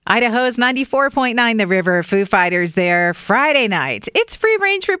Idaho's 94.9 The River, Foo Fighters there Friday night. It's Free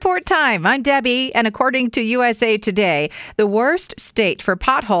Range Report time. I'm Debbie, and according to USA Today, the worst state for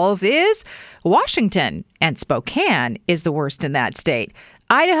potholes is Washington, and Spokane is the worst in that state.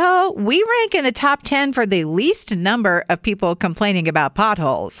 Idaho, we rank in the top 10 for the least number of people complaining about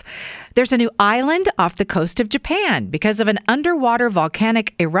potholes. There's a new island off the coast of Japan because of an underwater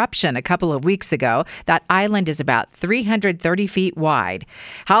volcanic eruption a couple of weeks ago. That island is about 330 feet wide.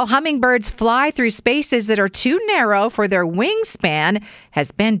 How hummingbirds fly through spaces that are too narrow for their wingspan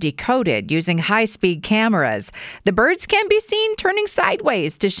has been decoded using high-speed cameras. The birds can be seen turning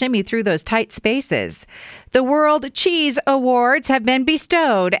sideways to shimmy through those tight spaces. The World Cheese Awards have been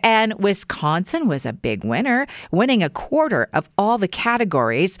bestowed, and Wisconsin was a big winner, winning a quarter of all the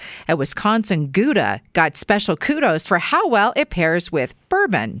categories. A Wisconsin Gouda got special kudos for how well it pairs with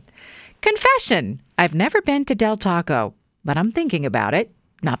bourbon. Confession, I've never been to Del Taco, but I'm thinking about it.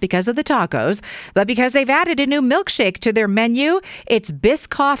 Not because of the tacos, but because they've added a new milkshake to their menu. It's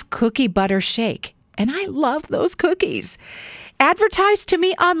Biscoff Cookie Butter Shake, and I love those cookies. Advertised to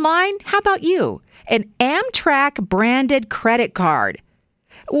me online, how about you? An Amtrak branded credit card.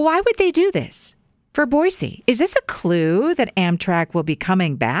 Why would they do this? For Boise, is this a clue that Amtrak will be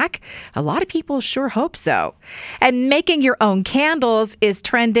coming back? A lot of people sure hope so. And making your own candles is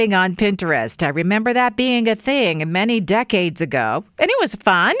trending on Pinterest. I remember that being a thing many decades ago, and it was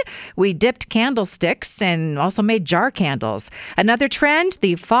fun. We dipped candlesticks and also made jar candles. Another trend,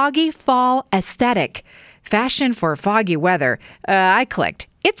 the foggy fall aesthetic. Fashion for foggy weather. I clicked.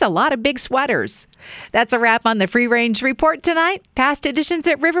 It's a lot of big sweaters. That's a wrap on the Free Range Report tonight. Past editions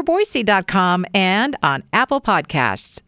at riverboise.com and on Apple Podcasts.